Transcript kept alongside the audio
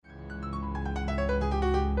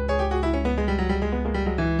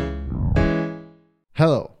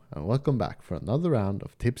Hello, and welcome back for another round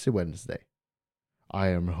of Tipsy Wednesday. I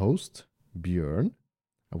am host, Björn,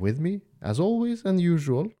 and with me, as always and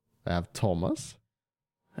usual, I have Thomas.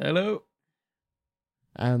 Hello.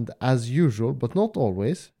 And as usual, but not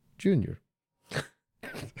always, Junior.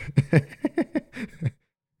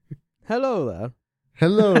 Hello there.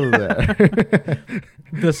 Hello there.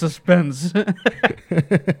 The suspense.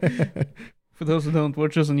 For those who don't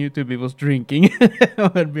watch us on YouTube, he was drinking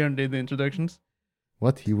when Björn did the introductions.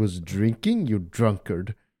 What, he was drinking, you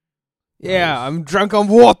drunkard? Yeah, Nice. I'm drunk on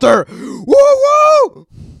water. Woo woo!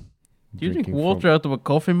 Do you drink Drinking water from- out of a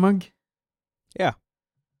coffee mug? Yeah,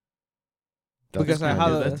 That's because I kind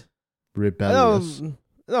had of that. rebellious.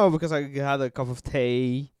 no, because I had a cup of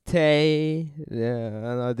tea. Yeah,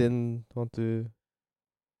 and I didn't want to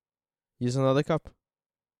use another cup.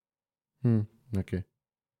 Okay.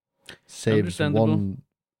 Saves Understandable.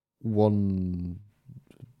 one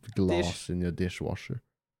glass in your dishwasher.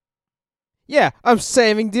 Yeah, I'm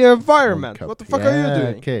saving the environment. Cup. What the fuck are you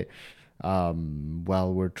doing? Okay.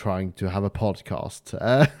 Well, we're trying to have a podcast.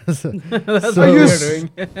 That's So- what Are we're you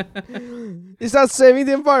doing. Is that saving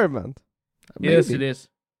the environment? Yes, Maybe. it is.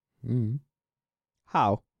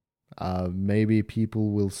 How? Maybe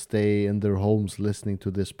people will stay in their homes listening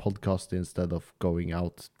to this podcast instead of going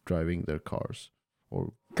out driving their cars.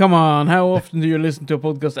 Or Come on, how often do you listen to a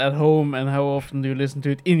podcast at home, and how often do you listen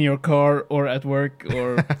to it in your car or at work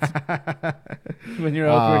or when you're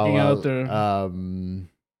out working out? Or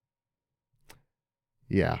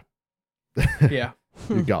yeah, yeah,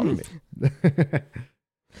 you got me.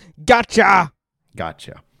 Gotcha!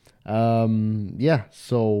 Gotcha. Yeah,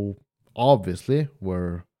 so obviously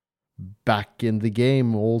we're back in the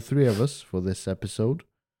game, all three of us, for this episode.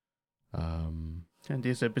 and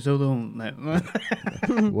this episode only.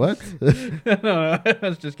 What? No, I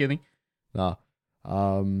was just kidding. No.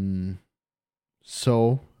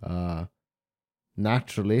 So,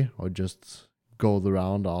 naturally, I just go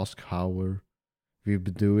around, ask how we've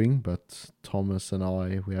been doing, but Thomas and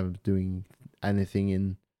we haven't been doing anything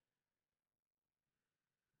in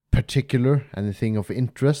particular, anything of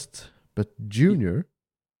interest. But Junior,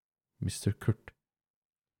 Mr. Kurt,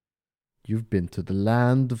 you've been to the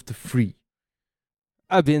land of the free.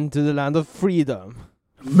 I've been to the land of freedom.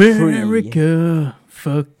 America,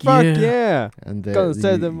 fuck Yeah. And Gonna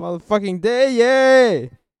say the motherfucking day, yeah!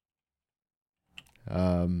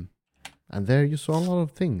 and there you saw a lot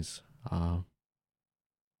of things.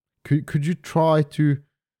 Could you try to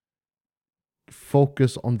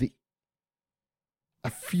focus on a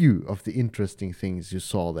few of the interesting things you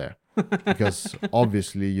saw there? Because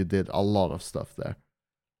obviously you did a lot of stuff there.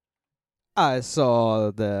 I saw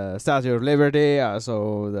the Statue of Liberty, I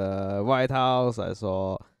saw the White House, I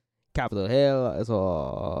saw Capitol Hill, I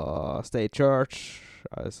saw State Church,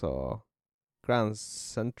 I saw Grand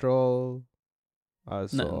Central, I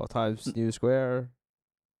saw Times New Square,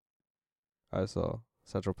 I saw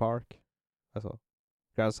Central Park, I saw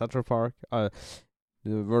Grand Central Park, the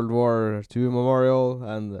World War II Memorial,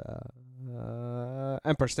 and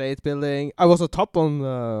Empire State Building. I was atop on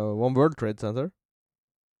One World Trade Center,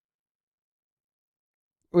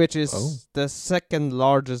 which is the second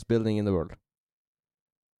largest building in the world.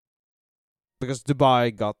 Because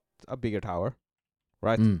Dubai got a bigger tower,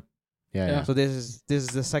 right? Yeah. So this is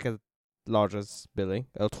the second largest building,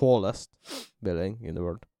 tallest building in the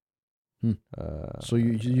world. So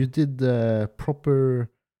you did proper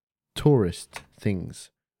tourist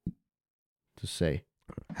things, to say.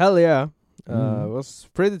 Hell yeah. Mm. It was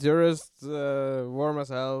pretty tourist, warm as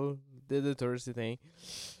hell, did the touristy thing.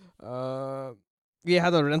 We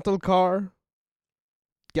had a rental car.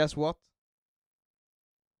 Guess what?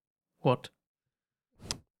 What?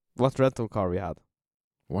 What rental car we had?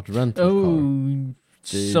 What rental car? Oh,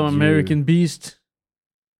 Did some American beast.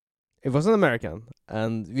 It was an American,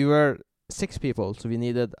 and we were 6 people, so we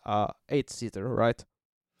needed a 8-seater, right?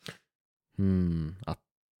 One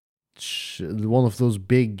of those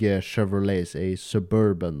big Chevrolets, a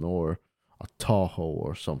Suburban or a Tahoe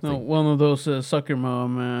or something. No, one of those soccer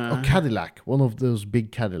mom. Cadillac, one of those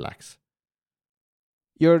big Cadillacs.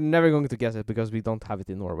 You're never going to guess it because we don't have it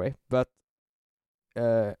in Norway. But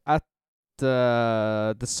at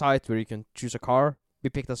the site where you can choose a car, we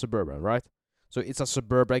picked a Suburban, right? So it's a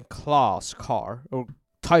Suburban class car or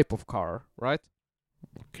type of car, right?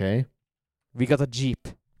 Okay. We got a Jeep.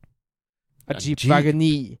 A Jeep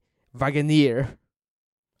Jeep? Wagoneer.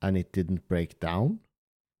 And it didn't break down?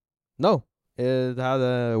 No, it had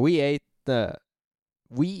a V8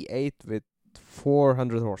 with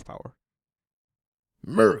 400 horsepower.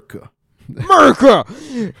 America. America!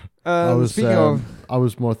 I was Speaking of... I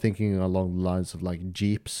was more thinking along the lines of like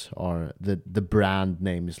Jeeps are the brand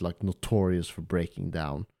name is like notorious for breaking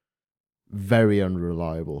down. Very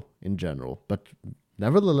unreliable in general. But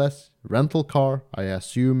nevertheless, rental car, I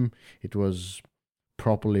assume it was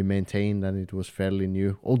properly maintained and it was fairly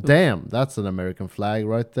new. Oh damn, that's an American flag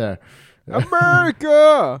right there.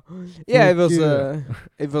 America. Yeah, it was. Yeah.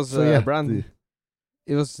 It was So, yeah, brand.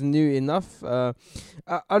 It was new enough. A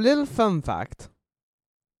little fun fact.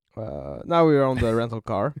 Now we're on the rental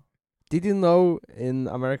car. Did you know in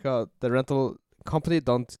America the rental company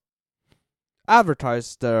don't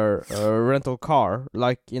advertise their rental car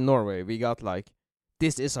like in Norway? We got like,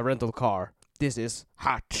 this is a rental car. This is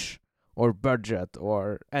Hatch or Budget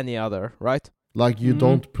or any other, right? Like you Mhm.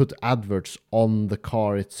 don't put adverts on the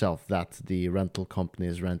car itself that the rental company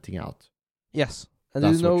is renting out. Yes. And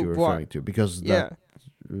That's do you know what you're why? referring to. Because Yeah.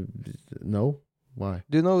 no? Why?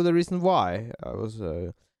 Do you know the reason why?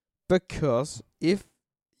 Because if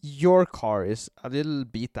your car is a little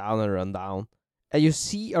beat down and run down, and you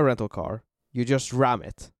see a rental car, you just ram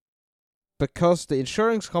it. Because the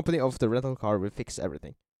insurance company of the rental car will fix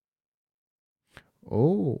everything.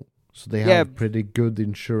 Oh, so they Yeah. have pretty good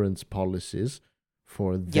insurance policies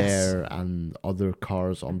for their and other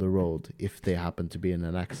cars on the road if they happen to be in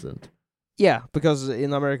an accident. Yeah, because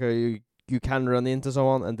in America you can run into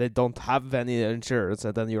someone and they don't have any insurance,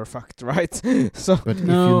 and then you're fucked, right? So But if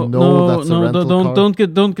No, you know no, that's a no, rental car,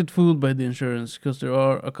 don't get fooled by the insurance, because there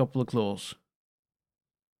are a couple of clauses.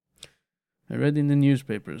 I read in the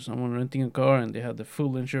newspaper someone renting a car and they had the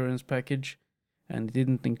full insurance package, and it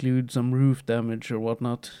didn't include some roof damage or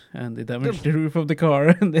whatnot, and they damaged the roof of the car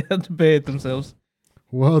and they had to pay it themselves.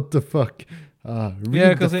 what the fuck? Read Yeah,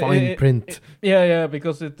 the 'cause fine print. Yeah,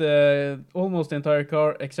 because it almost the entire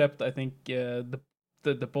car except I think the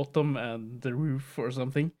bottom and the roof or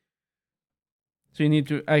something. So you need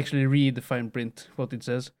to actually read the fine print what it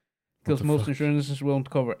says, because the most fuck? insurances won't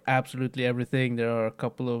cover absolutely everything. There are a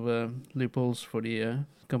couple of loopholes for the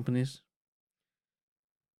companies.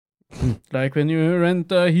 Like when you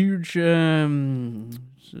rent a huge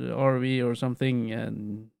RV or something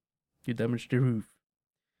and you damage the roof,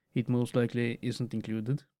 it most likely isn't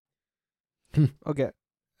included. okay,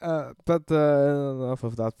 but enough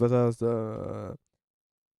of that. But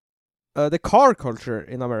the car culture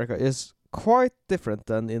in America is quite different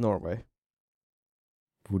than in Norway.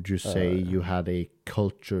 Would you say Uh, you had a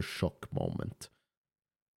culture shock moment?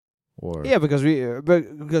 Or Yeah, because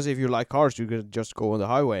because if you like cars, you could just go on the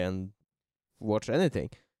highway and watch anything.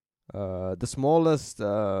 The smallest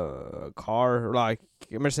car, like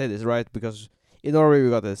Mercedes, right? Because in Norway we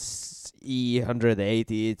got a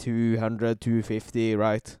E180, 200, 250,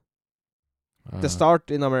 right? The start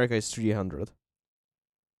in America is 300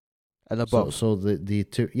 and above. So the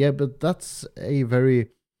two, yeah, but that's a very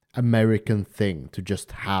American thing to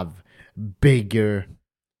just have bigger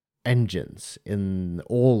engines in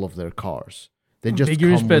all of their cars. They just Bigger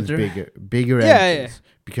is come with better. bigger Yeah, engines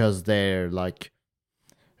because they're like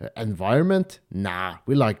environment. Nah,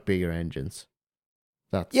 we like bigger engines.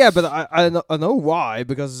 That's Yeah, but I know why,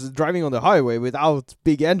 because driving on the highway without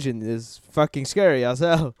big engine is fucking scary as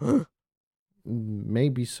hell.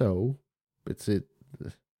 maybe so.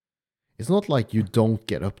 It's not like you don't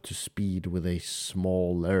get up to speed with a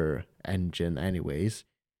smaller engine, anyways.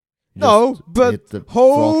 You No, just but hit the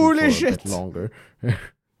holy throttle for a shit. bit longer.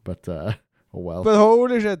 But oh well. But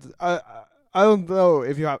holy shit, I don't know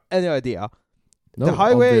if you have any idea. No, The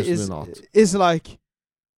highway obviously not. is like,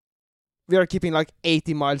 we are keeping like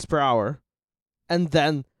 80 miles per hour, and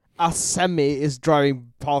then a semi is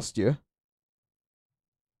driving past you.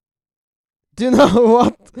 Do you know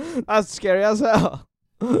what? That's scary as hell.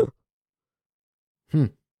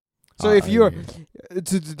 So if you're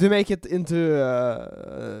to make it into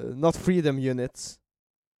not freedom units,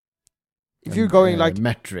 if you're going like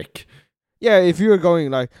metric, yeah, if you're going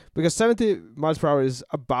like, because 70 miles per hour is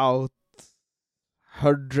about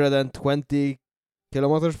 120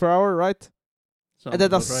 kilometers per hour, right? Sounds And then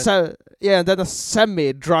about right. and then a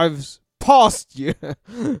semi drives past you. Yeah,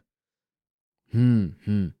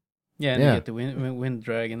 and Yeah. you get the wind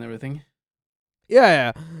drag and everything.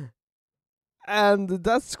 Yeah. And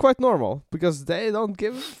that's quite normal, because they don't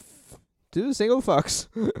give two single fucks.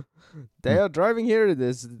 They are driving here, it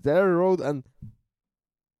is their road, and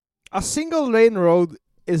a single lane road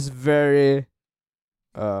is very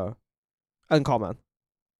uncommon.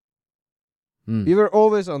 We were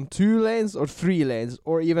always on 2 lanes or 3 lanes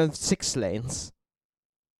or even 6 lanes.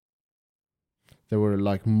 There were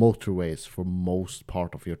like motorways for most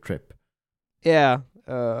part of your trip. Yeah.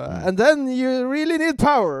 And then you really need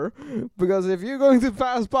power, because if you're going to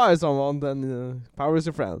pass by someone, then power is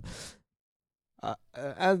your friend.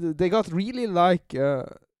 And they got really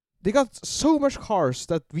they got so much cars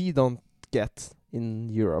that we don't get in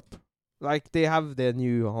Europe. Like they have the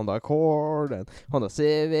new Honda Accord and Honda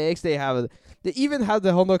Civics. They even had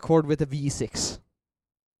the Honda Accord with a V6.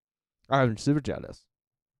 I'm super jealous.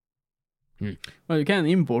 Well, you can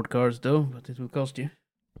import cars though, but it will cost you.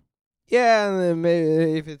 Yeah, and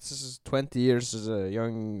maybe if it's 20 years as a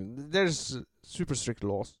young, there's super strict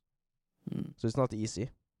laws, so it's not easy.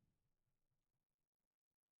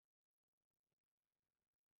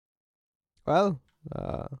 Well,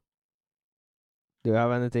 do you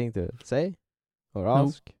have anything to say or No.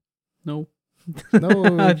 ask? No.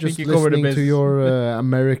 No, I just think you covered the listening to bases. your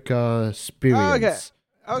America experience.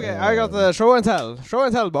 Okay, I got the show and tell. Show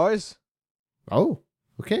and tell, boys. Oh,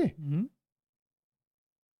 okay. Mm-hmm.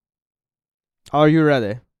 Are you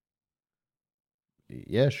ready?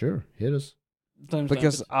 Yeah, sure. Hit us.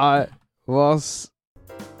 Because I was.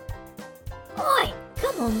 Oi,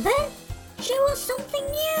 come on then. Show us something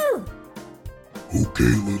new. Okay,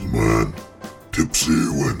 little man. Tipsy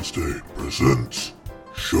Wednesday presents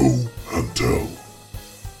Show and Tell.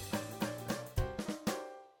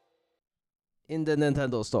 In the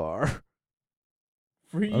Nintendo store.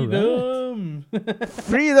 Freedom.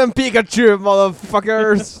 Freedom Pikachu,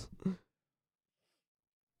 motherfuckers!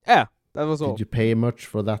 Yeah, that was all. Did you pay much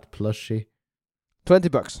for that plushie?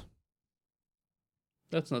 $20.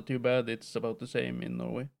 That's not too bad. It's about the same in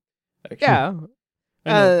Norway. Actually. Yeah. I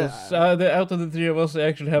know, 'cause, out of the three of us, I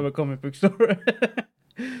actually have a comic book store.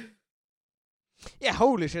 Yeah,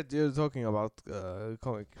 holy shit, you're talking about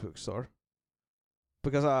comic book store.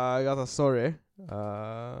 Because I got a story.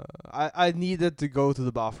 I needed to go to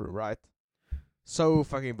the bathroom, right? So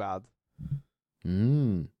fucking bad.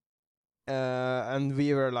 Mm. And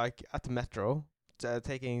we were like at the metro,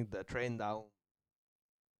 taking the train down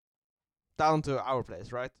to our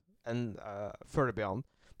place, right? And further beyond.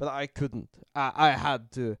 But I couldn't. I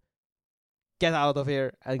had to get out of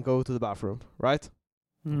here and go to the bathroom, right?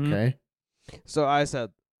 Mhm. Okay. So I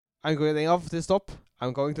said, I'm getting off this stop.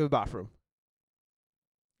 I'm going to the bathroom.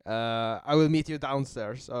 I will meet you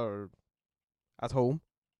downstairs or at home.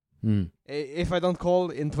 Mm. If I don't call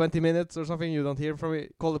in 20 minutes or something, you don't hear from me,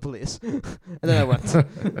 call the police. And then I went.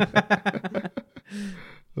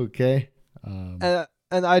 Okay. And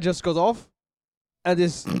I just got off. And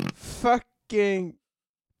this fucking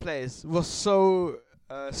place was so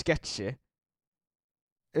sketchy.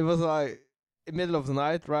 It was like in the middle of the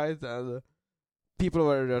night, right? And people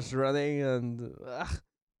were just running, and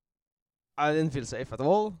I didn't feel safe at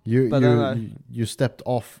all. But then You stepped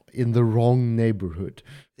off in the wrong neighborhood.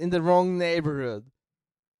 in the wrong neighborhood,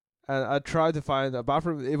 and I tried to find a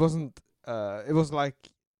bathroom. It wasn't. It was like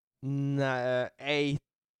 8:30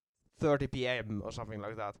 p.m. or something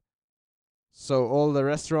like that. So all the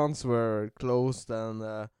restaurants were closed,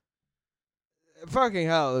 and fucking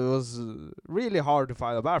hell, it was really hard to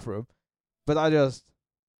find a bathroom. But I just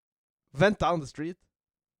went down the street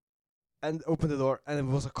and opened the door, and it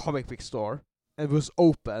was a comic book store. And it was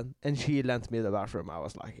open, and she lent me the bathroom. I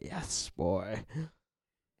was like, yes, boy.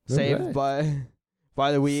 Saved by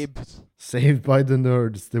the weebs. Saved by the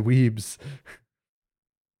nerds, the weebs.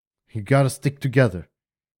 You gotta stick together.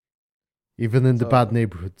 Even in the So- bad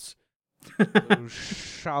neighborhoods. So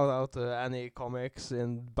shout out to Annie Comics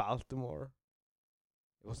in Baltimore.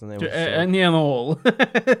 It was the name of the store. Any and all.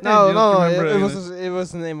 No, it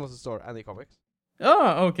was the name of the store, Annie Comics.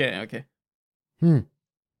 Oh, okay.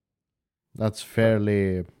 That's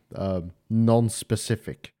fairly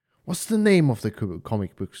non-specific. What's the name of the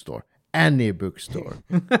comic book store? Any bookstore.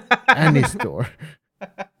 Any store.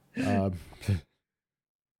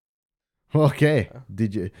 Okay.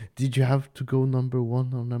 Did you have to go number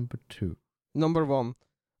 1 or number 2? Number 1.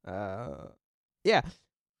 Yeah.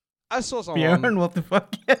 I saw someone. Björn, what the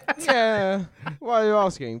fuck? Yeah. Why are you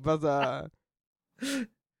asking? But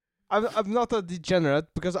I'm not a degenerate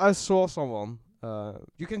because I saw someone.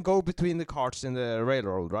 You can go between the carts in the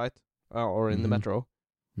railroad, right? Or in the Mhm. metro.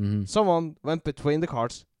 Mm-hmm. Someone went between the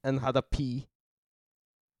carts and had a pee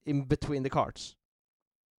in between the carts.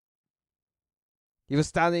 He was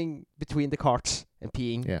standing between the carts and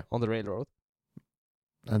peeing Yeah. on the railroad.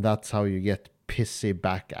 And that's how you get pissy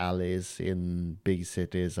back alleys in big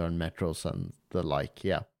cities or metros and the like,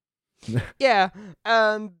 yeah. Yeah,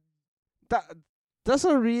 and that's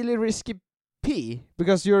a really risky pee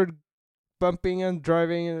because you're bumping and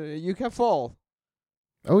driving. You can fall.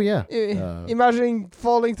 Oh, yeah. Imagine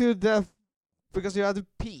falling to death because you had to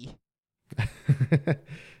pee.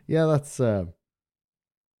 Yeah, that's...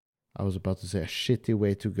 I was about to say a shitty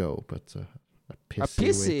way to go, but a pissy, A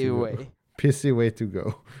pissy way. way. Pissy way to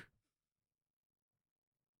go.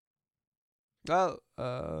 Well,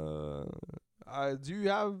 do you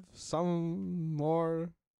have some more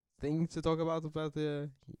things to talk about the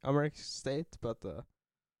American state? But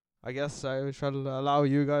I guess I shall allow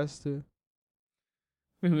you guys to.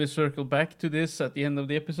 Will we circle back to this at the end of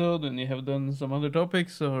the episode when you have done some other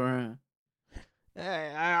topics, or?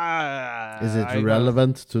 Is it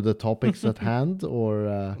relevant to the topics at hand,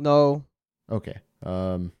 or? No. Okay.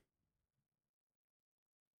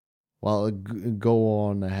 Well, go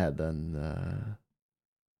on ahead and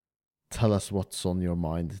tell us what's on your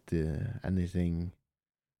mind. Anything?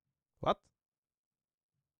 What?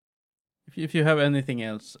 If you have anything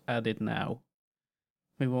else, add it now.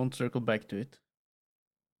 We won't circle back to it.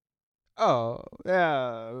 Oh,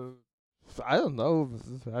 yeah. I don't know.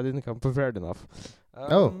 I didn't come prepared enough.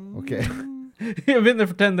 Oh, okay. You've been there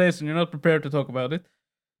for 10 days and you're not prepared to talk about it.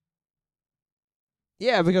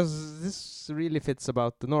 Yeah, because this really fits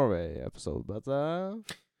about the Norway episode, but Well,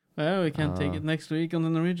 we can take it next week on the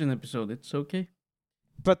Norwegian episode. It's okay.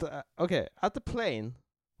 But okay, at the plane,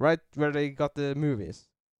 right where they got the movies,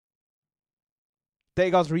 they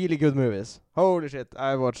got really good movies. Holy shit!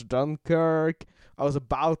 I watched Dunkirk. I was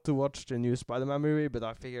about to watch the new Spider-Man movie, but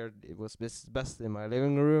I figured it was best in my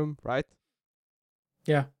living room, right?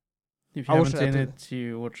 Yeah. If you haven't seen it,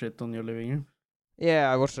 you watch it on your living room.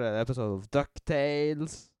 Yeah, I watched an episode of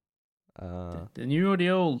DuckTales. The new or the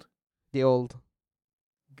old? The old.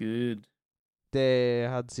 Good. They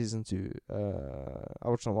had season 2. I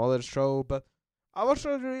watched some other show, but I watched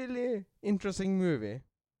a really interesting movie,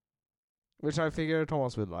 which I figured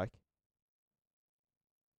Thomas would like.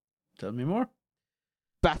 Tell me more.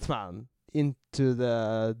 Batman Into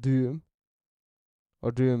the Doom,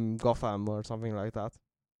 or Doom Gotham, or something like that.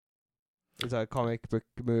 It's a comic book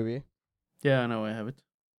movie. Yeah, I know, I have it.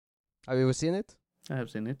 Have you ever seen it? I have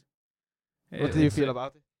seen it. What do you feel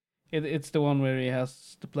about it? It's the one where he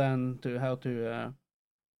has the plan to how to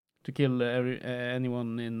kill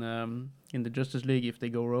anyone in the Justice League if they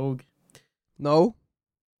go rogue. No.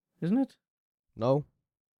 Isn't it? No.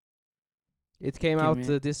 It came Give out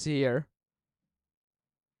me- this year.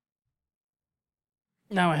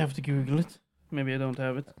 Now I have to Google it. Maybe I don't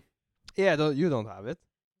have it. Yeah, you don't have it.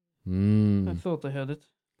 I thought I had it.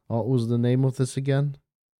 What was the name of this again?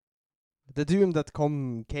 The Doom that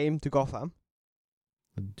came to Gotham.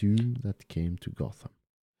 The Doom that came to Gotham.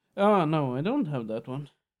 Oh, no, I don't have that one.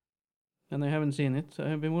 And I haven't seen it. I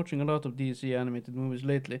have been watching a lot of DC animated movies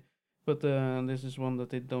lately. But this is one that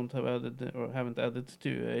they don't have added or haven't added to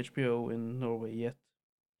HBO in Norway yet.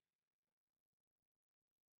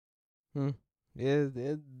 It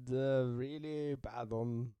really bad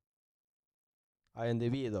on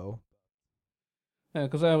IMDb though.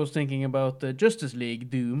 Because I was thinking about Justice League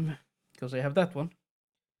Doom. Because I have that one.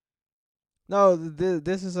 No,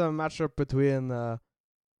 this is a matchup between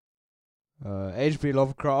H.P.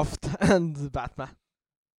 Lovecraft and Batman.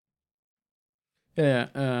 Yeah,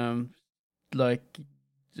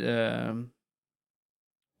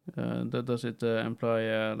 does it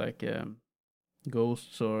imply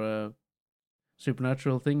ghosts or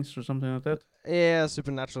supernatural things or something like that? Yeah,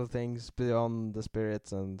 supernatural things beyond the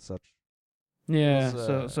spirits and such. Yeah,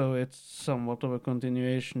 Was, so it's somewhat of a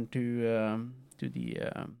continuation to the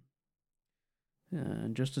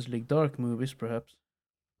Justice League Dark movies, perhaps.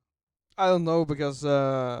 I don't know because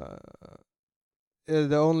the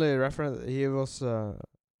only reference he was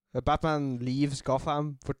Batman leaves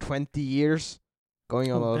Gotham for 20 years,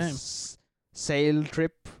 going on Oh, a damn. sail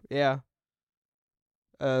trip. Yeah.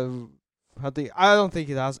 I don't think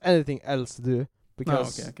it has anything else to do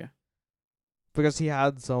because Okay. because he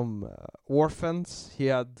had some orphans he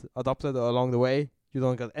had adopted along the way. You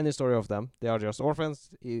don't get any story of them. They are just orphans.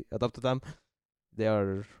 He adopted them. They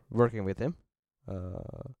are working with him.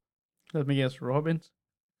 Let me guess, Robins?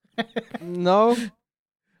 No.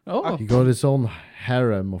 Oh! He got his own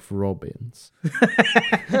harem of Robins.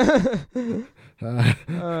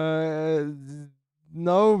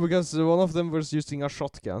 No, because one of them was using a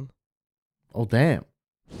shotgun. Oh, damn.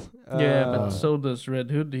 Yeah, but Uh, so does Red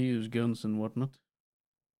Hood. He uses guns and whatnot.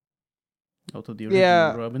 Out of the original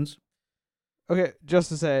Yeah. Robins. Okay, just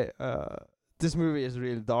to say, this movie is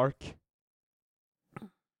really dark.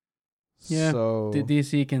 Yeah, So The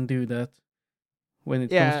DC can do that when it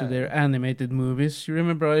comes Yeah. to their animated movies. You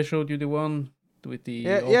remember I showed you the one with the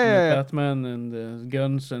Yeah, ultimate yeah. Batman and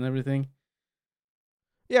guns and everything?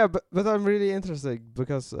 yeah, but I'm really interested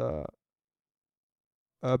because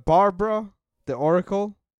Barbara, the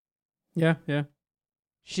Oracle, Yeah.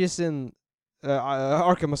 she's in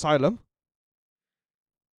Arkham Asylum.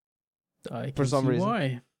 I can For some see reason.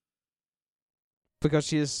 why. Because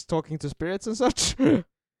she is talking to spirits and such.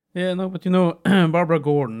 Yeah, no, but Barbara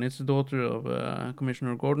Gordon is the daughter of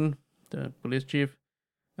Commissioner Gordon, the police chief.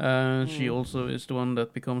 She also is the one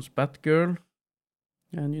that becomes Batgirl.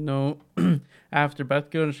 And after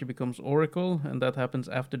Batgirl, she becomes Oracle, and that happens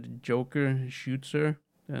after the Joker shoots her,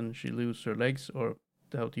 and she loses her legs, or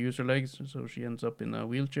how to use her legs, so she ends up in a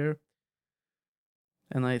wheelchair.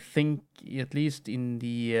 And I think, at least in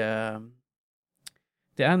the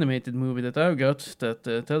animated movie that I've got that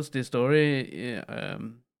tells this story,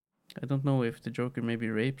 I don't know if the Joker maybe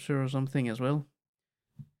rapes her or something as well,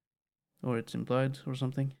 or it's implied or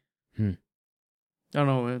something. I don't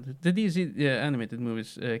know. The DC animated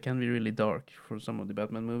movies can be really dark for some of the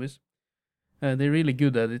Batman movies. They're really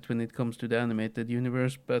good at it when it comes to the animated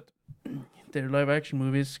universe, but their live action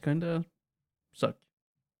movies kind of suck.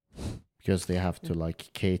 Because they have to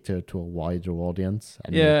like cater to a wider audience.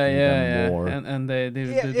 And Yeah, making them more... and they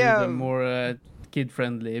do them more kid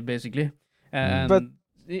friendly, basically. And But-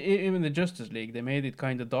 even the Justice League, they made it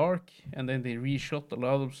kind of dark, and then they reshot a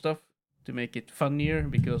lot of stuff to make it funnier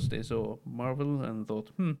because they saw Marvel and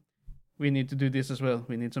thought, we need to do this as well.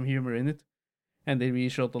 We need some humor in it. And they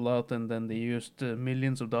reshot a lot, and then they used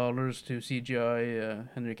millions of dollars to CGI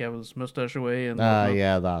Henry Cavill's mustache away. And whatnot.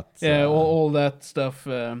 yeah, that's... all that stuff.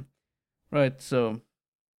 Right, so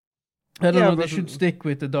I don't know. They but- should stick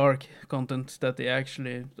with the dark content that they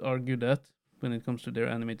actually are good at when it comes to their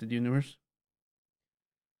animated universe.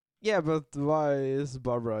 Yeah, but why is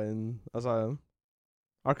Barbara in Asylum?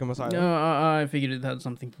 Arkham Asylum? No, I figured it had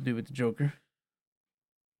something to do with the Joker.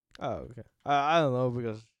 Oh, okay. I don't know,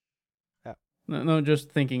 because... No,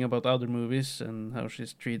 just thinking about other movies and how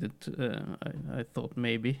she's treated. I thought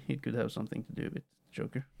maybe it could have something to do with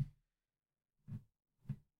Joker.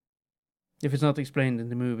 If it's not explained in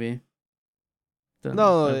the movie, then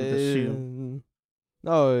No, I would assume.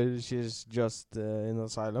 no, she's just in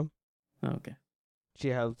Asylum. Okay. She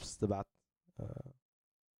helps the Bat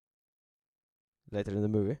later in the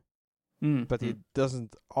movie. But he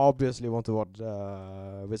doesn't obviously want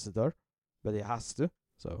to visit her, but he has to,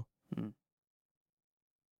 so...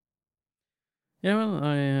 Yeah, well,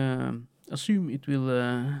 I assume it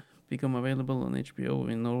will become available on HBO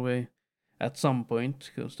in Norway at some point,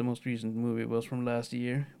 because the most recent movie was from last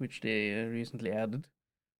year, which they recently added.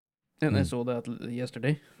 And I saw that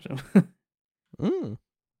yesterday, so...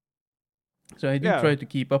 So I do try to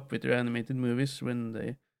keep up with their animated movies when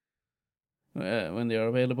they are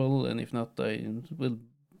available, and if not, I will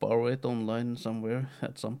borrow it online somewhere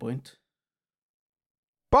at some point.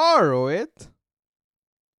 Borrow it?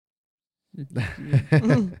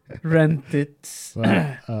 Rent it.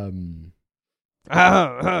 Well,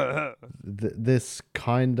 this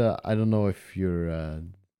kinda... I don't know if you're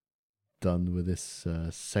done with this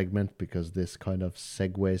segment, because this kind of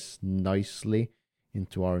segues nicely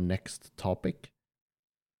into our next topic.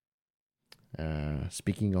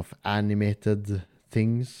 Speaking of animated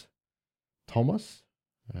things, Thomas?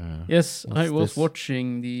 Yes, I what's was this?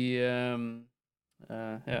 watching the...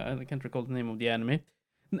 I can't recall the name of the anime.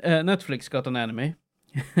 Netflix got an anime,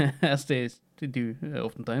 as they do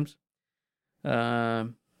oftentimes.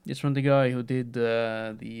 It's from the guy who did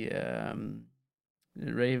the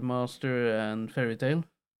Rave Master and Fairy Tail.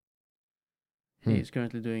 He's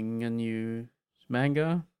currently doing a new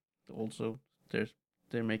manga. Also,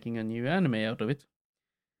 they're making a new anime out of it.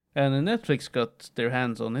 And Netflix got their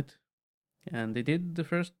hands on it. And they did the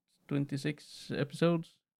first 26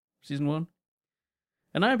 episodes, season 1.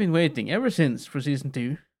 And I've been waiting ever since for season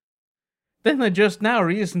 2. Then I just now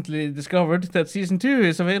recently discovered that season 2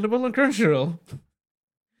 is available on Crunchyroll.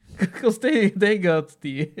 Because they got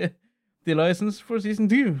the license for season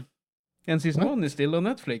 2. And season 1 is still on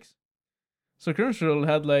Netflix. So Crunchyroll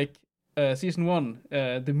had like season 1,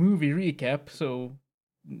 the movie recap, so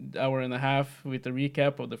hour and a half with a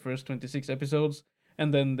recap of the first 26 episodes.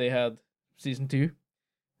 And then they had season 2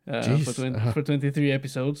 for 23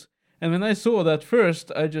 episodes. And when I saw that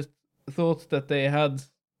first, I just thought that they had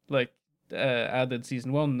like added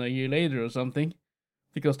season 1 a year later or something,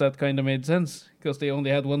 because that kind of made sense, because they only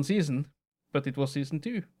had one season, but it was season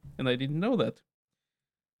 2, and I didn't know that.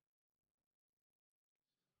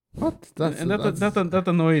 What? That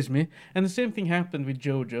annoys me. And the same thing happened with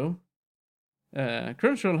JoJo.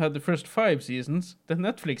 Crunchyroll had the first 5 seasons, then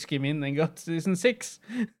Netflix came in and got season 6.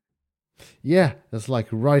 Yeah, that's like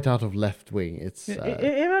right out of Left Wing. It's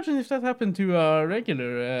Imagine if that happened to a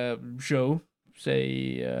regular show,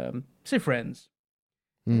 say Friends.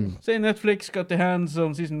 Say Netflix got their hands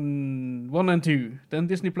on season 1 and 2, then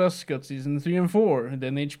Disney Plus got season 3 and 4, and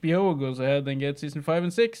then HBO goes ahead and gets season 5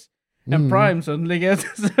 and 6, and Prime suddenly gets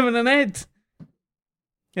 7 and 8.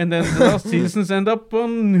 and then the last seasons end up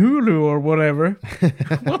on Hulu or whatever.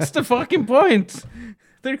 What's the fucking point?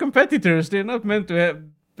 They're competitors. They're not meant to have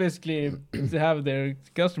basically to have their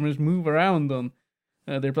customers move around on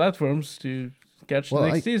their platforms to catch the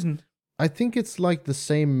next season. I think it's like the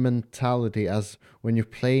same mentality as when you're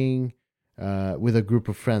playing with a group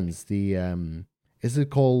of friends. The is it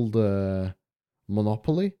called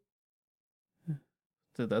Monopoly?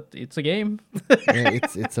 So that it's a game. Yeah,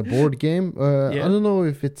 it's a board game. I Yeah. don't know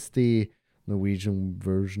if it's the Norwegian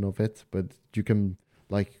version of it, but you can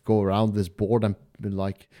like go around this board and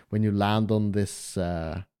like when you land on this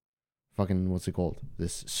fucking what's it called?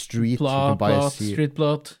 This street, you can buy a street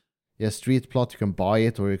plot. Yeah, street plot. You can buy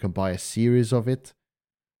it, or you can buy a series of it.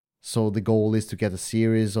 So the goal is to get a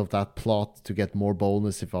series of that plot to get more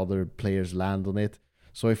bonus if other players land on it.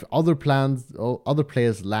 So if other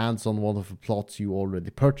players lands on one of the plots you already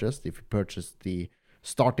purchased, if you purchased the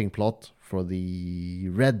starting plot for the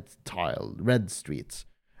red streets,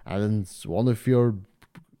 and then one of your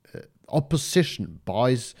opposition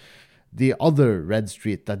buys the other red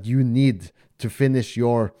street that you need to finish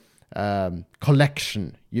your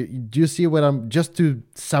collection. Do you see what I'm just to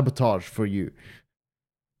sabotage for you?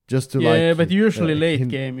 Just to but usually late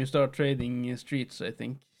game you start trading streets. I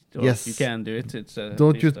think. Or yes, you can do it. It's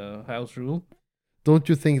a house rule. Don't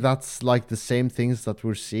you think that's like the same things that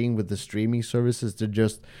we're seeing with the streaming services? They're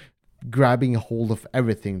just grabbing a hold of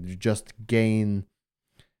everything to just gain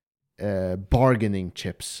bargaining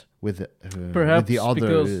chips with the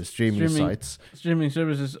other streaming sites. Streaming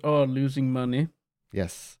services are losing money.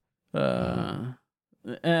 Yes. And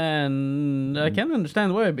I can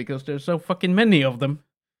understand why, because there's so fucking many of them.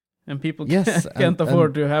 And people can't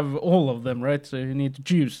afford to have all of them, right? So you need to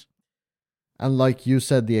choose. And like you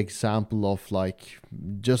said, the example of like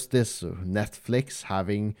just this Netflix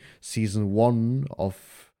having season 1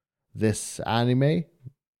 of this anime.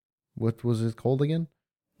 What was it called again?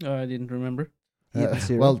 I didn't remember.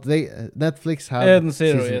 Well, Netflix had Eden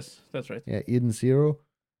Zero, yes, that's right. Yeah, Eden Zero,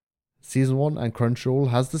 season 1, and Crunchyroll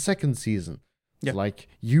has the second season. Yeah. So like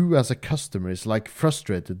you as a customer is like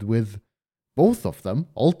frustrated with both of them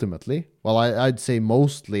ultimately. Well, I'd say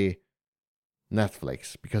mostly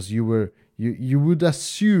Netflix, because you would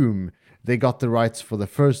assume they got the rights for the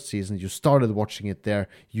first season. You started watching it there.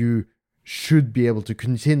 You should be able to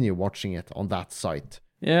continue watching it on that site.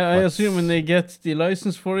 Yeah, I assume when they get the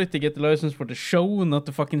license for it, they get the license for the show, not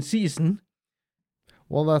the fucking season.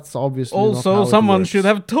 Well, that's obviously also not how someone it should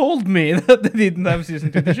have told me that they didn't have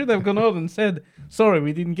season 2. They should have gone out and said, "Sorry,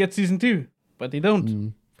 we didn't get season 2," but they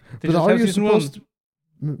don't. They But just are have you season supposed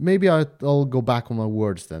 1. Maybe I'll go back on my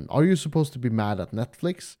words then. Are you supposed to be mad at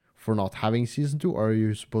Netflix for not having season 2, or are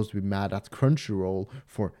you supposed to be mad at Crunchyroll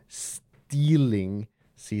for stealing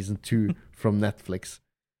season 2 from Netflix?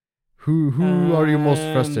 Who are you most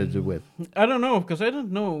frustrated with? I don't know, because I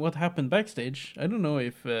don't know what happened backstage. I don't know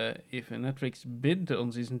if Netflix bid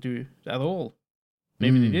on season 2 at all.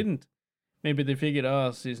 Maybe they didn't. Maybe they figured,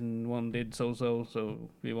 season 1 did so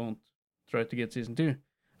we won't try to get season 2.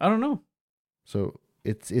 I don't know. So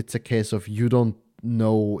it's a case of you don't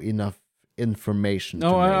know enough information.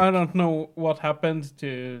 No, I don't know what happened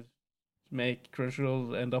to make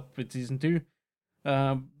Crunchyroll end up with season 2.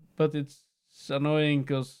 But it's annoying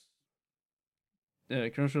because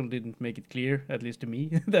Crunchyroll didn't make it clear, at least to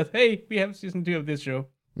me, that hey, we have season 2 of this show.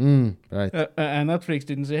 Right. And Netflix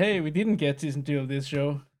didn't say, hey, we didn't get season 2 of this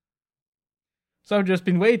show. So I've just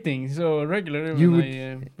been waiting. So regularly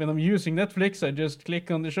when I'm using Netflix, I just click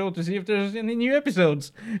on the show to see if there's any new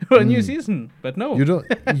episodes or a new season. But no, you don't.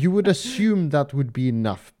 You would assume that would be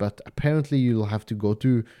enough, but apparently you'll have to go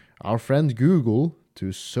to our friend Google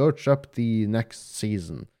to search up the next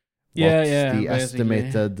season. What's the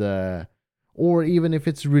estimated, or even if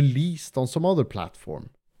it's released on some other platform.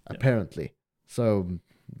 Apparently, so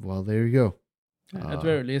well, there you go. At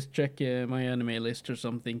very least, check my anime list or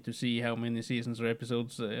something to see how many seasons or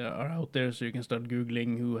episodes are out there, so you can start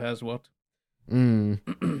googling who has what.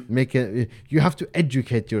 Make it. You have to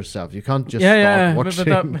educate yourself. You can't just start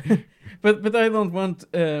watching. But I don't want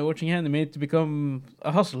watching anime to become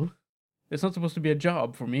a hustle. It's not supposed to be a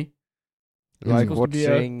job for me. Like it's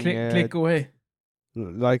watching to be a click away.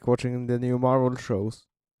 Like watching the new Marvel shows.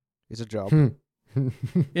 It's a job.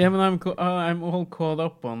 Yeah, but I'm all caught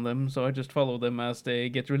up on them, so I just follow them as they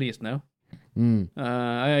get released now.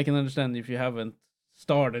 I can understand if you haven't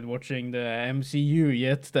started watching the MCU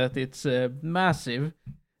yet that it's massive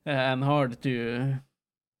and hard to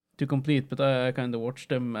complete, but I kind of watched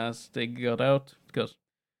them as they got out, because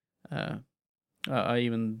I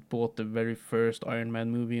even bought the very first Iron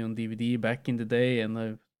Man movie on DVD back in the day, and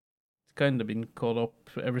I've kind of been caught up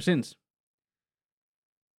ever since.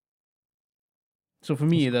 So for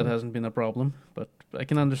me, That's that cool. hasn't been a problem. But I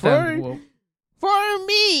can understand. For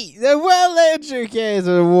me, the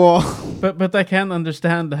well-educated one. But I can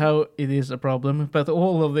understand how it is a problem. But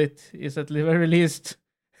all of it is at the very least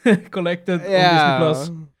collected Yeah. on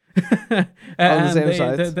Disney Plus. And same they,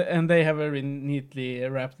 site. and they have very neatly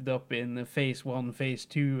wrapped it up in phase 1, phase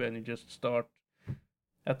 2, and you just start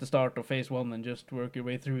at the start of phase 1 and just work your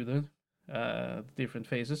way through the different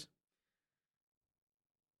phases.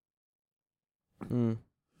 Mm.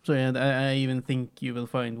 So yeah, I even think you will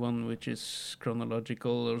find one which is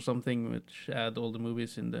chronological or something, which add all the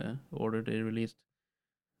movies in the order they released,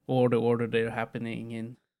 or the order they're happening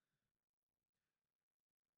in.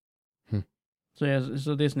 So yeah,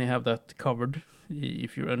 so Disney have that covered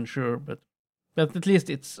if you're unsure, but at least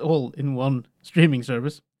it's all in one streaming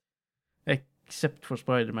service, except for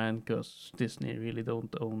Spider-Man, because Disney really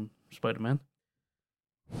don't own Spider-Man.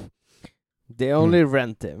 They only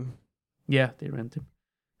rent him. Yeah, they rent him.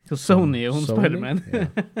 Because Sony owns Sony? Spider-Man. Yeah.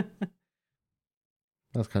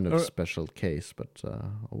 That's kind of Or- a special case, but oh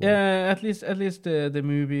well. Yeah, at least the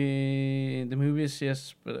movies,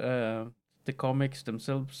 yes, but the comics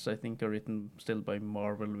themselves, I think, are written still by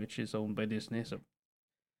Marvel, which is owned by Disney. So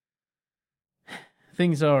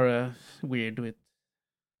things are weird with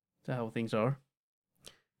how things are.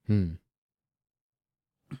 Hmm.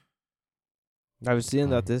 Have you seen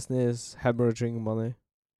that Um, Disney is hemorrhaging money?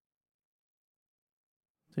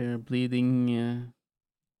 They're bleeding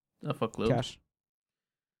a fuckload. Cash.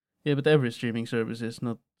 Yeah, but every streaming service is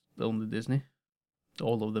not only Disney.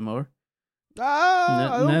 All of them are.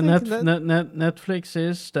 I don't think that... Netflix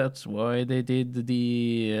is. That's why they did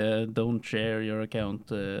the don't share your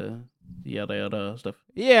account, yada yada stuff.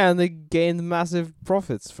 Yeah, and they gained massive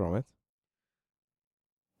profits from it.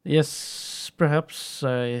 Yes, perhaps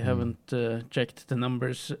I haven't checked the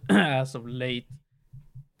numbers as of late.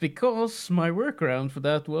 Because my workaround for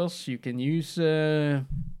that was you can use your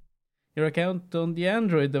account on the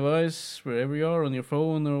Android device, wherever you are, on your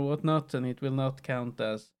phone or whatnot, and it will not count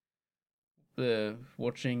as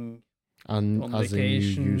watching And on as a new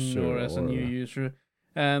vacation user, or as a new user.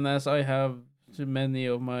 And as I have too many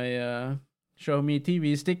of my Xiaomi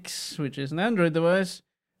TV sticks, which is an Android device,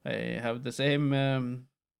 I have the same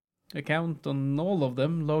account on all of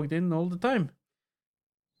them, logged in all the time,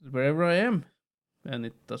 wherever I am, and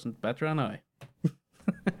it doesn't batter an eye.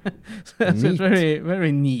 So it's Neat. very,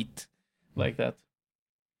 very neat, like that.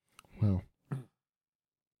 Well,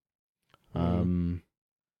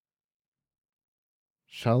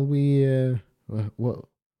 shall we?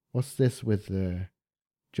 What's this with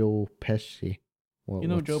Joe Pesci? You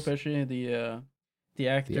know Joe Pesci, the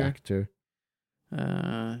actor. the actor.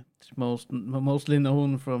 It's mostly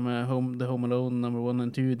known from the Home Alone #1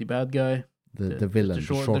 and 2, the bad guy, The villain,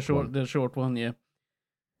 the short one. Yeah,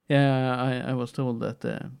 yeah. I was told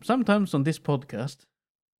that sometimes on this podcast,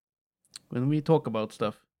 when we talk about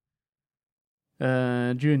stuff,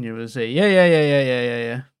 Junior will say,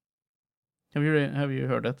 yeah. Have you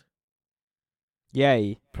heard that?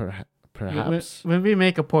 Yay. Perhaps. When we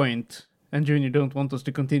make a point and Junior don't want us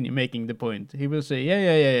to continue making the point, he will say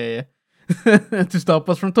yeah to stop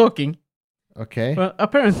us from talking. Okay. Well,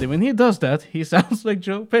 apparently when he does that, he sounds like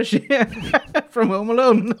Joe Pesci from Home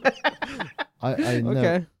Alone.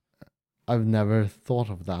 Okay. I've never thought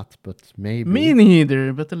of that, but maybe. Me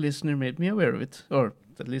neither, but the listener made me aware of it, or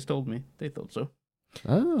at least told me they thought so.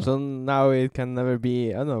 Oh, So now it can never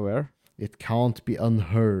be unaware. it can't be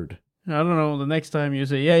unheard. I don't know. The next time you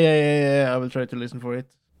say yeah, I will try to listen for it.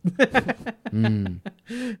 Hmm.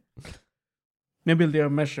 Maybe they'll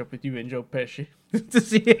mesh up with you and Joe Pesci to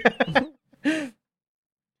see.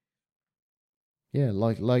 Yeah,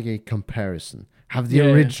 like a comparison. Have the Yeah.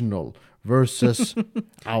 original versus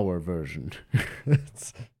our version.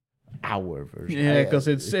 It's our version. Yeah, because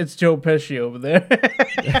it's Joe Pesci over there.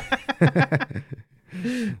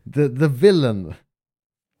 the villain.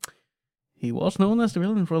 He was known as the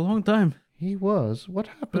villain for a long time. He was. What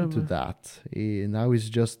happened to that? Now he's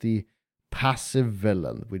just the passive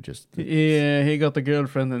villain. We just. He got a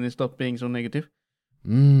girlfriend and he stopped being so negative.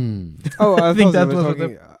 Oh, I think thought that you were was what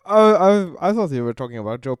talking. I thought you were talking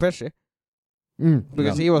about Joe Pesci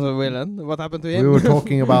because no. he was a villain. What happened to him? We were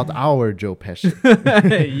talking about our Joe Pesci.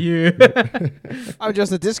 You. I'm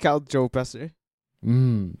just a discount Joe Pesci.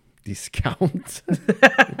 Discount.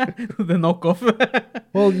 The knockoff.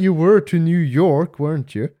 Well, you were to New York,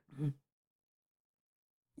 weren't you?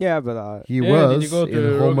 Yeah, but He Yeah, did was you go in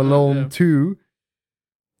to Home Alone yeah. 2.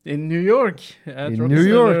 In New York. At In New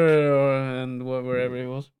York. Rockefeller and wherever he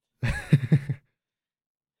was.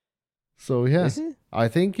 So yeah, is he? I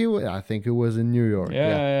think it was in New York.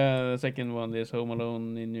 Yeah. The second one is Home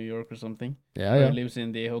Alone in New York or something. Yeah, Where yeah. he lives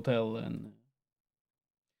in the hotel and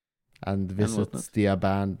And visits whatnot. the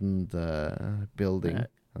abandoned building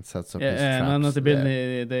and sets up his traps. and not the there.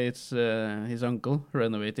 building. It's his uncle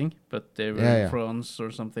renovating, but they were in France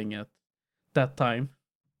or something at that time.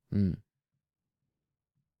 Mm.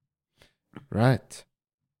 Right.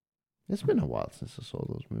 It's been a while since I saw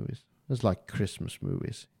those movies. It's like Christmas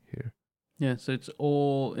movies here. Yeah, so it's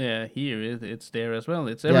all here. It's there as well.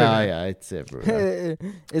 It's everywhere. Yeah, it's everywhere.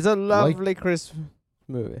 It's a lovely Christmas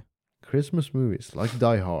movie. Christmas movies, like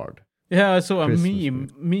Die Hard. Yeah, I saw a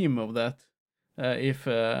Christmas meme of that. If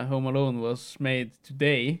Home Alone was made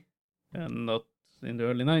today and not in the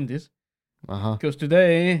early 90s. Uh-huh. Because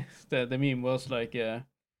today, the meme was like,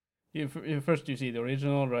 first you see the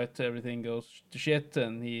original, right? Everything goes to shit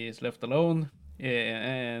and he is left alone.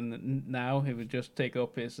 And now he would just take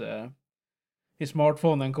up his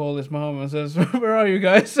smartphone and call his mom and says, "Where are you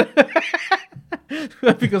guys?"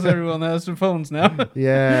 Because everyone has their phones now.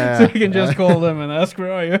 Yeah. So you can just call them and ask,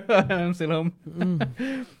 "Where are you?" I'm still home.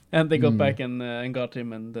 Mm. And they got back and got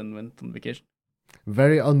him and then went on vacation.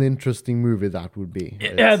 Very uninteresting movie that would be.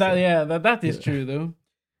 That is true though.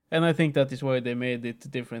 And I think that is why they made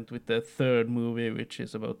it different with the third movie, which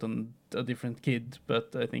is about a different kid.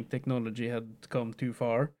 But I think technology had come too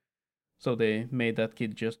far. So they made that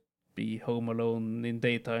kid just be home alone in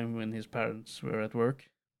daytime when his parents were at work.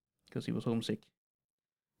 Because he was homesick.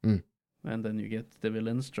 Mm. And then you get the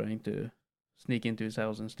villains trying to sneak into his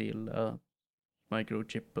house and steal a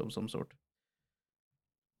microchip of some sort.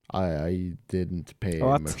 I didn't pay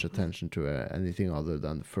What? much attention to anything other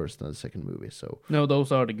than the first and the second movie. So No,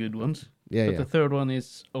 those are the good ones. yeah, But yeah. the third one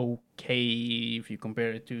is okay if you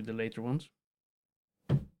compare it to the later ones.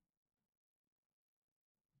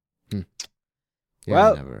 Yeah,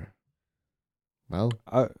 Well- I never. Well,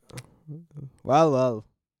 Well.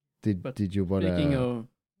 But did you want Speaking to of,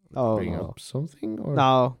 Oh, bring no. up something? Or?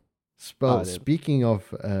 No. Well, I didn't. speaking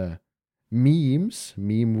of memes,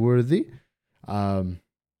 meme-worthy, the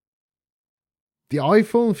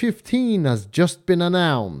iPhone 15 has just been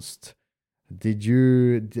announced. Did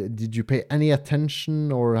you pay any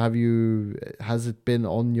attention, or has it been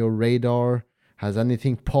on your radar? Has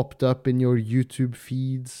anything popped up in your YouTube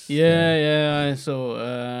feeds? I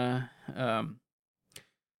saw,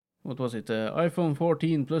 what was it? iPhone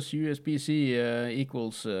 14 plus USB-C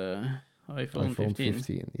equals iPhone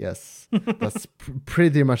 15. Yes, that's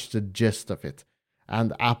pretty much the gist of it.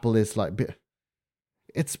 And Apple is like,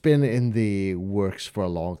 it's been in the works for a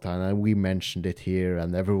long time, and we mentioned it here,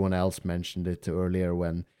 and everyone else mentioned it earlier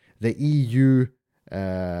when the EU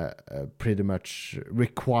pretty much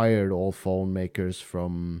required all phone makers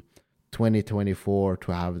from 2024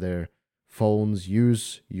 to have their phones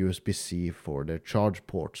use USB-C for their charge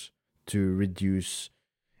ports to reduce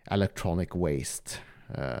electronic waste.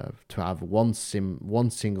 To have one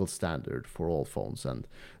single standard for all phones, and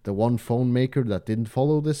the one phone maker that didn't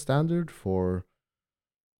follow this standard for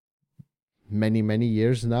many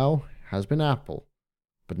years now has been Apple.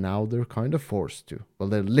 But now they're kind of forced to. Well,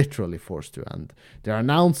 they're literally forced to, and they're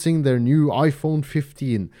announcing their new iPhone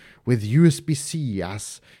 15 with USB-C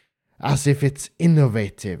as if it's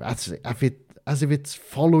innovative, as if it's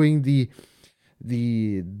following the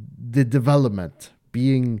development,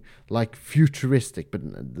 being like futuristic. But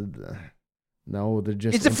no, they're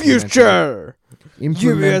just It's the future!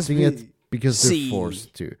 implementing USB-C. it because they're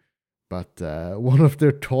forced to. But one of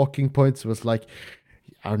their talking points was like,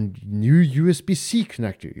 our new USB-C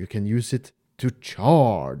connector, you can use it to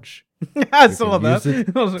charge. I You saw can that. use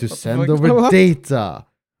it I was like, to what the send fuck? over What? data,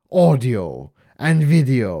 audio, and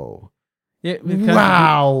video. Yeah,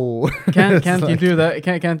 Wow! Can't It's you like- do that?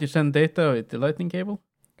 Can't you send data with the lightning cable?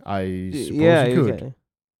 I suppose Yeah, you you could. can.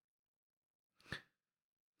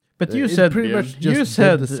 But you It said, pretty Björn, much just you did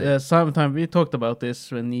said the same. sometime we talked about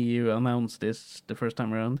this when EU announced this the first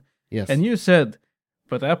time around, Yes. and you said,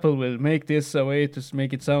 but Apple will make this a way to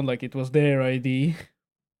make it sound like it was their ID.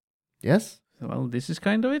 Yes. Well, this is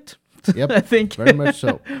kind of it. Yep, I think very much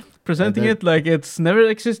so. presenting And it like it's never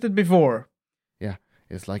existed before.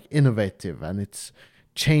 It's like innovative, and it's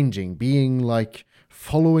changing, being like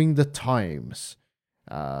following the times.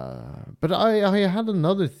 But I had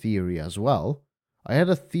another theory as well. I had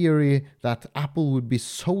a theory that Apple would be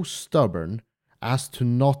so stubborn as to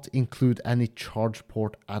not include any charge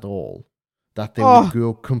port at all, that they would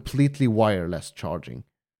go completely wireless charging.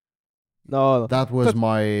 No. That was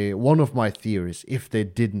But- one of my theories if they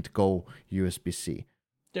didn't go USB-C.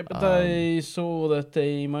 Yeah, but I saw that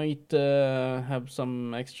they might have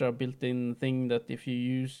some extra built-in thing that if you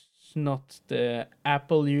use it's not the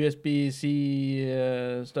Apple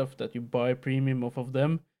USB-C stuff that you buy premium off of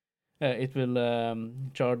them. It will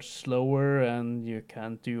charge slower, and you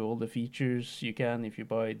can't do all the features you can if you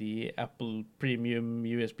buy the Apple Premium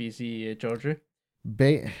USB-C charger.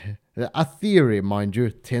 A theory, mind you,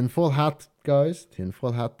 tinfoil hat, guys,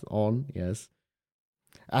 tinfoil hat on, yes.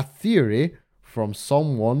 A theory from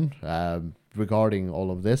someone regarding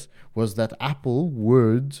all of this was that Apple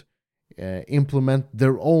would implement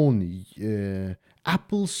their own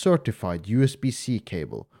Apple certified USB-C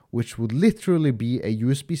cable, which would literally be a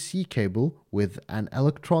USB-C cable with an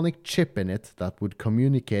electronic chip in it that would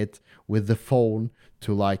communicate with the phone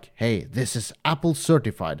to like, hey, this is Apple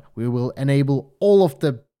certified. We will enable all of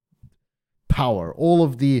the power, all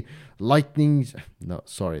of the lightning, no,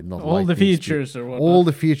 sorry, not All the lightning features speed, or whatnot. all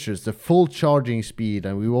the features, the full charging speed,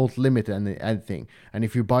 and we won't limit anything. And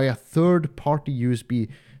if you buy a third-party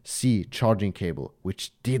USB-C charging cable,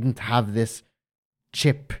 which didn't have this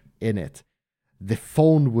chip in it, the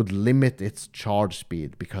phone would limit its charge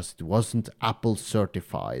speed because it wasn't Apple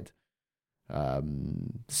certified.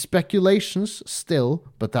 Speculations still,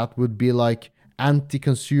 but that would be like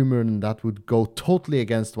anti-consumer, and that would go totally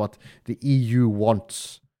against what the EU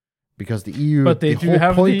wants, because the EU. But they the do whole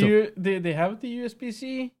have point they have the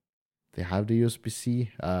USB-C. They have the USB-C,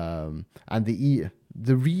 and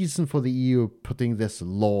the reason for the EU putting this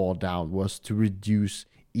law down was to reduce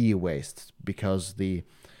e-waste, because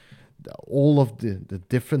all of the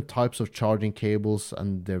different types of charging cables,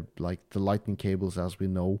 and they're like the lightning cables, as we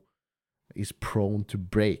know, is prone to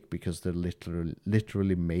break because they're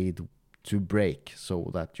literally made to break, so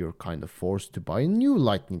that you're kind of forced to buy a new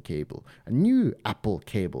lightning cable, a new Apple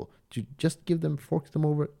cable, to just fork them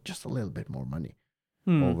over just a little bit more money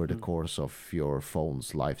over the course of your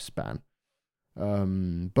phone's lifespan.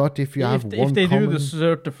 But if you have if they do the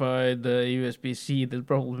certified USB-C, they'll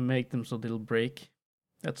probably make them so they'll break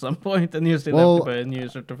at some point, and you still have to buy a new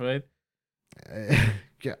certified.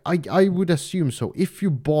 I would assume so. If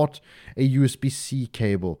you bought a USB-C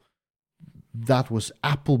cable that was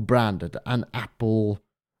Apple branded and Apple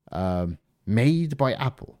made by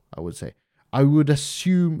Apple, I would say, I would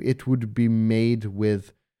assume it would be made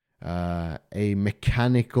with a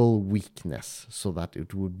mechanical weakness, so that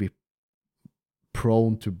it would be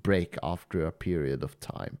prone to break after a period of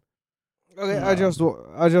time. Okay, I just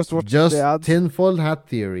watched Just the ads. tinfoil hat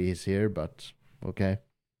theory is here, but okay.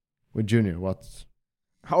 With Junior, what's...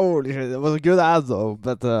 Holy shit, it was a good ad though,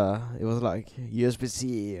 but it was like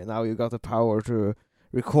USB-C, and now you got the power to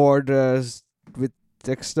record with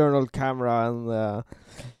external camera and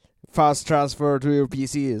fast transfer to your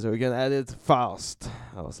PC, so you can edit fast.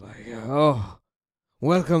 I was like, oh,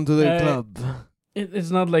 welcome to the club.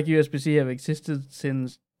 It's not like USB-C have existed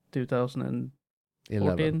since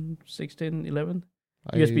 2014, 16, 11.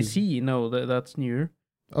 USB-C, no, that's newer.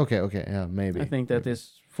 Okay, yeah, maybe. I think that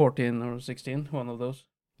is 14 or 16, one of those.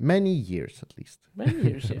 Many years, at least. Many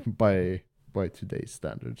years, yeah. by today's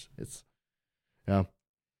standards. It's... Yeah.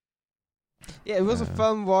 Yeah, it was a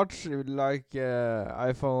fun watch, like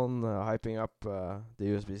iPhone hyping up the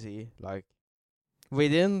USB-C. Like, we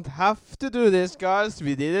didn't have to do this, guys.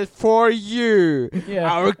 We did it for you,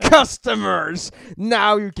 our customers.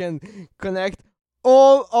 Now you can connect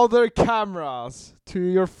all other cameras to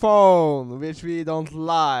your phone, which we don't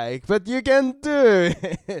like, but you can do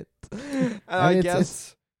it. And I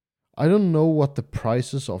guess... I don't know what the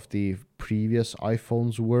prices of the previous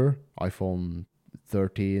iPhones were. iPhone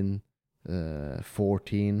 13,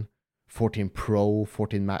 14, 14 Pro,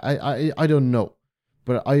 14 Max. I don't know.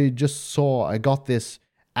 But I got this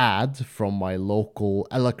ad from my local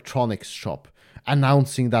electronics shop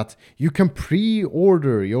announcing that you can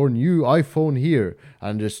pre-order your new iPhone here,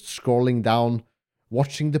 and just scrolling down,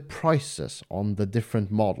 watching the prices on the different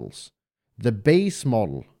models. The base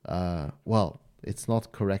model, well, it's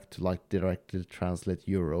not correct to like directly translate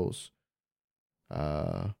euros.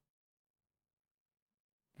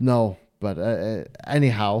 No, but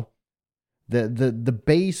anyhow, the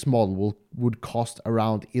base model would cost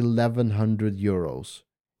around 1,100 euros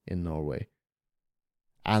in Norway.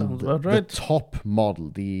 And the top model,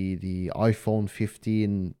 the iPhone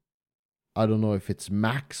 15, I don't know if it's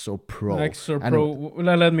Max or Pro. Max or Pro.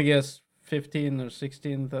 Well, let me guess, 15 or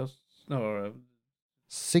 16,000 or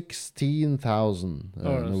 16,000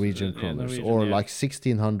 Norwegian kroners, or like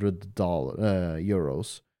 $1,600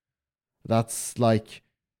 euros. That's like,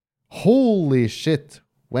 holy shit!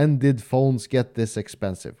 When did phones get this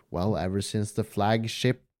expensive? Well, ever since the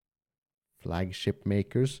flagship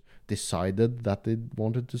makers decided that they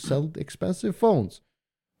wanted to sell expensive phones.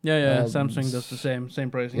 Yeah. Samsung does the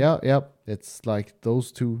same pricing. Yeah. It's like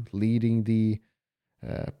those two leading the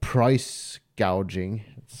price gouging.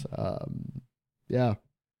 It's yeah.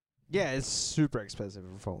 Yeah, it's super expensive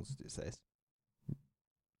for phones these days.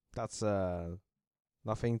 That's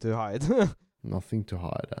nothing to hide. Nothing to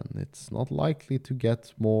hide, and it's not likely to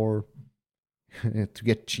get more to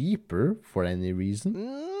get cheaper for any reason.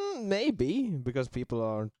 Maybe because people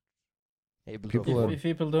aren't able People to are- afford. If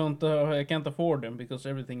people can't afford them because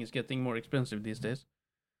everything is getting more expensive these days.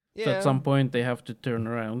 Yeah. So at some point they have to turn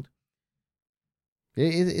around.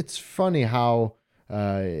 It's funny how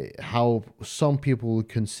some people would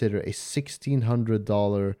consider a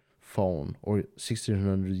 $1,600 phone or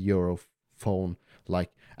 €1,600 phone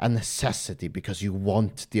like a necessity because you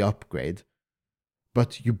want the upgrade,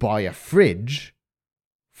 but you buy a fridge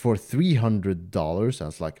for $300 and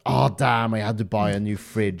it's like, oh damn, I had to buy a new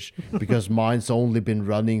fridge because mine's only been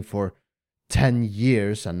running for 10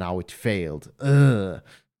 years and now it failed. Ugh.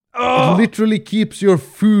 It literally keeps your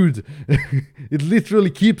food. It literally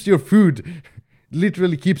keeps your food. It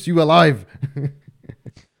literally keeps you alive.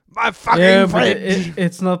 My fucking Yeah, but fridge.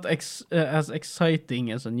 it's not as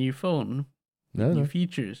exciting as a new phone. No, New no.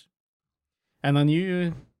 features. And a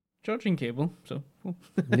new charging cable. So cool.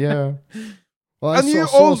 Yeah. Well, A new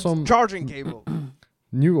saw old some charging cable.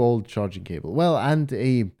 new old charging cable. Well, and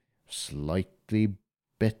a slightly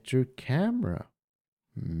better camera.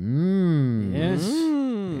 Yes.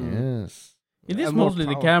 Yes. It is And more mostly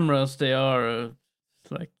the power. cameras. They are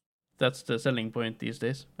like that's the selling point these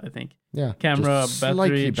days. I think Yeah. camera, just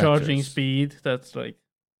slightly battery, charging better. speed. That's like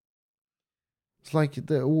It's like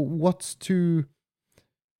what's to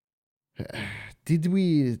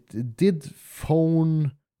did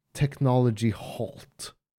phone technology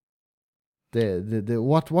halt? The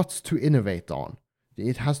what's to innovate on?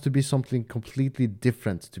 It has to be something completely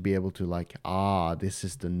different to be able to like, this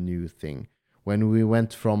is the new thing. When we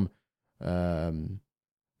went from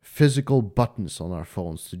physical buttons on our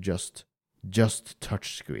phones to just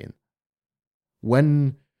touchscreen.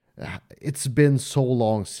 When it's been so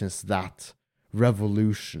long since that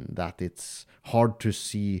revolution that it's hard to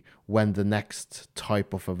see when the next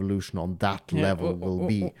type of evolution on that level will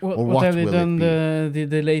be, or what have they will done it be.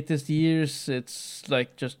 the latest years? It's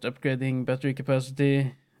like just upgrading battery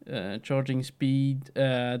capacity, charging speed.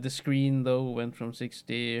 The screen though went from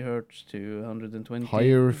 60 hertz to 120.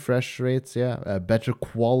 Higher refresh rates, yeah, better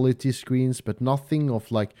quality screens, but nothing of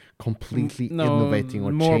like completely innovating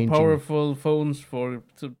or more changing. powerful phones for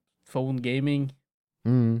phone gaming.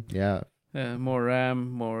 Yeah. More RAM,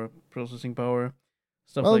 more processing power,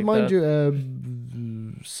 stuff Well, like mind that.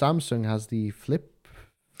 you, Samsung has the flip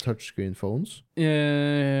touchscreen phones.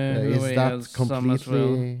 Yeah, Is Huawei that has some as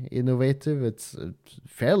completely well. innovative? It's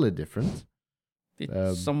fairly different.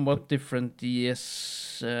 It's somewhat different,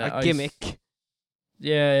 yes. A gimmick.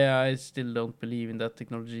 Yeah, I still don't believe in that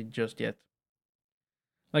technology just yet.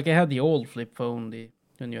 Like I had the old flip phone,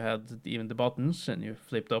 when you had even the buttons and you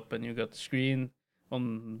flipped up and you got the screen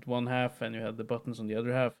on one half and you had the buttons on the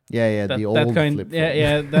other half. Yeah, the old kind, flip phone.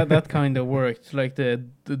 yeah, that kind of worked, like the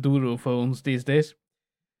Duro phones these days.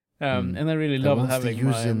 And I really The love ones having they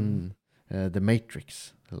use my in the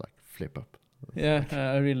Matrix, they like flip up. yeah.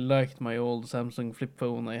 I really liked my old Samsung flip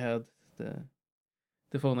phone. I had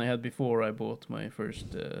the phone I had before I bought my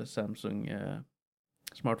first Samsung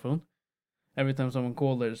smartphone. Every time someone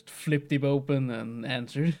called, I just flipped it open and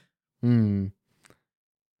answered.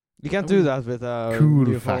 You can't do that with a Cool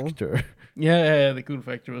new phone. factor. Yeah, the cool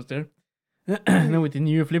factor was there. Now with the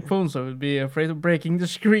new flip phones, I would be afraid of breaking the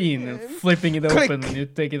screen and flipping it Click. open, and you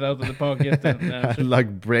take it out of the pocket and answer.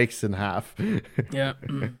 Like breaks in half. Yeah.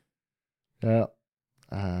 Yeah.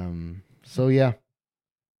 So yeah,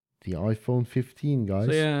 the iPhone 15, guys.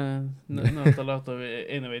 So yeah, not a lot of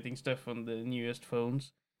innovating stuff on the newest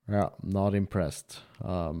phones. Yeah, not impressed.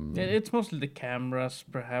 It's mostly the cameras,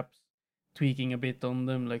 perhaps tweaking a bit on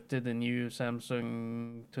them, like the new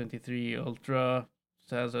Samsung 23 Ultra.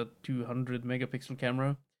 It has a 200 megapixel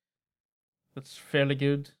camera. That's fairly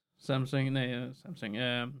good.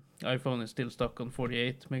 iPhone is still stuck on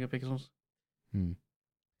 48 megapixels. And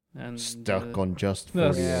Stuck on just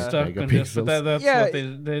that's 48 stuck on just, but megapixels. that's Yeah.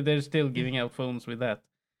 what they're still giving out phones with that.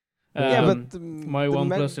 Yeah, Um, but my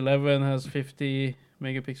OnePlus 11 has 50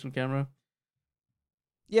 megapixel camera.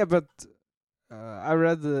 Yeah, but I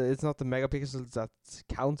read it's not the megapixels that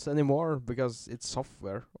counts anymore because it's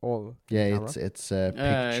software. All Yeah, camera. it's it's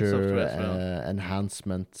picture software as well.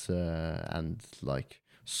 enhancement and like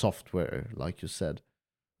software, like you said.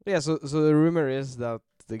 Yeah, so the rumor is that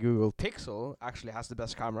the Google Pixel actually has the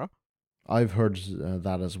best camera. I've heard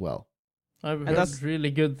that as well. I've And heard that's- really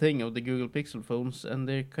good thing of the Google Pixel phones, and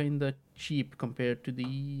they're kind of cheap compared to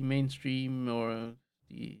the mainstream or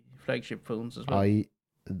the flagship phones as well.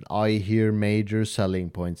 I hear major selling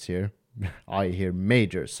points here. I hear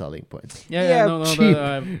major selling points. Yeah, Yeah, cheap.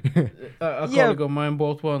 A Yeah. colleague of mine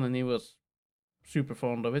bought one and he was super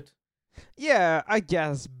fond of it. Yeah, I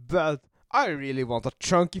guess, but I really want a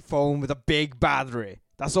chunky phone with a big battery.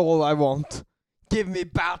 That's all I want. Give me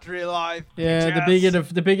battery life. Yeah, bitches.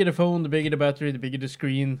 the bigger the phone, the bigger the battery, the bigger the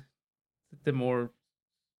screen, the more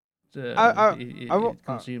it wa-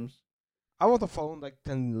 consumes. I want a phone that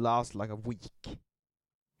can last like a week.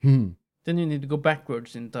 Hmm. Then you need to go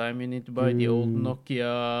backwards in time. You need to buy the old Mm.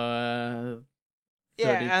 Nokia Yeah,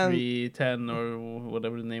 and 3310 or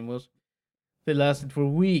whatever the name was. They lasted for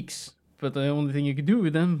weeks, but the only thing you could do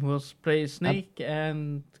with them was play Snake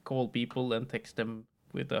and call people and text them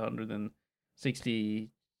with 160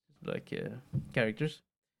 characters.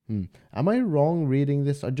 Am I wrong reading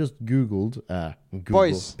this? I just googled Google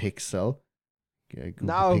Boys. Pixel. Google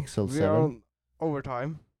now Pixel we 7. are on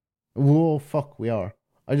overtime. Whoa, fuck, we are.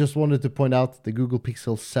 I just wanted to point out the Google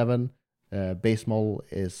Pixel 7 base model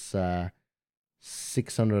is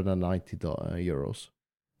 690 euros.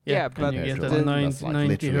 Yeah, and but you get then a 90, that's like 90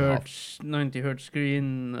 literally hertz 90 hertz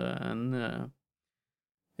screen, and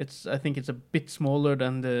I think it's a bit smaller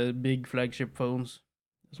than the big flagship phones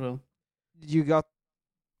as well. You got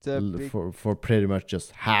the big... For pretty much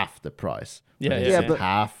just half the price. Yeah, Is yeah, it but-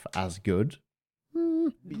 half as good.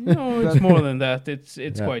 No, it's But- more than that. It's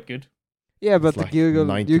Yeah. quite good. Yeah, but It's the like Google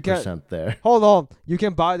 90% you can there. hold on. You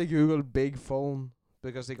can buy the Google big phone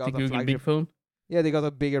because they The got a Google flagship. big phone. Yeah, they got a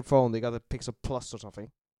bigger phone. They got a Pixel Plus or something.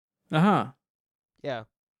 Aha. Yeah.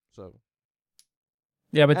 So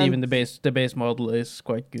Yeah, but And- even the base model is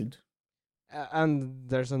quite good. and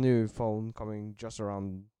there's a new phone coming just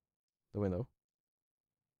around the window.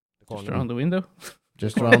 The Just corner. around the window.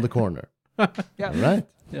 Just around the corner. Yeah. All right.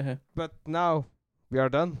 Yeah. But now we are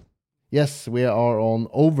done. Yes, we are on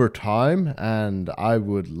overtime, and I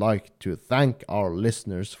would like to thank our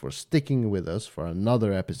listeners for sticking with us for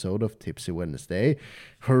another episode of Tipsy Wednesday.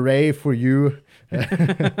 Hooray for you!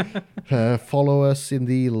 Follow us in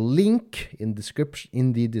the link in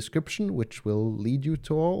the description, which will lead you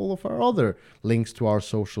to all of our other links to our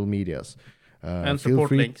social medias. And feel support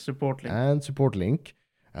free- link. Support link. and support link.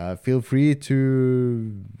 Feel free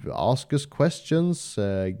to ask us questions,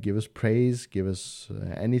 give us praise, give us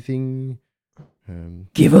anything.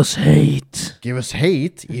 Give us hate. Give us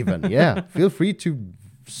hate, even. Yeah. Feel free to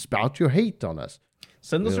spout your hate on us.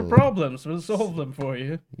 Send us your We'll- problems. We'll solve them for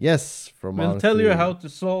you. Yes, from We'll our tell you few- how to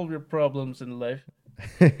solve your problems in life.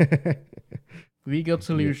 We got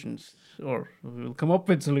solutions, or we'll come up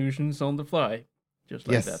with solutions on the fly, just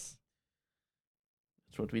like that. Yes.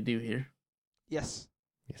 That's what we do here. Yes.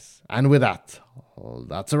 Yes. And with that,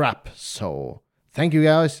 that's a wrap. So thank you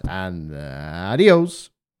guys, and adios.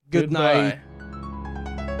 Good night.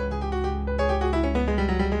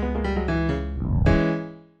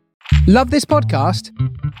 Love this podcast?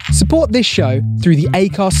 Support this show through the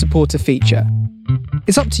Acast supporter feature.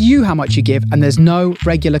 It's up to you how much you give, and there's no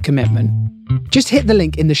regular commitment. Just hit the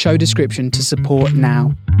link in the show description to support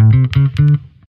now.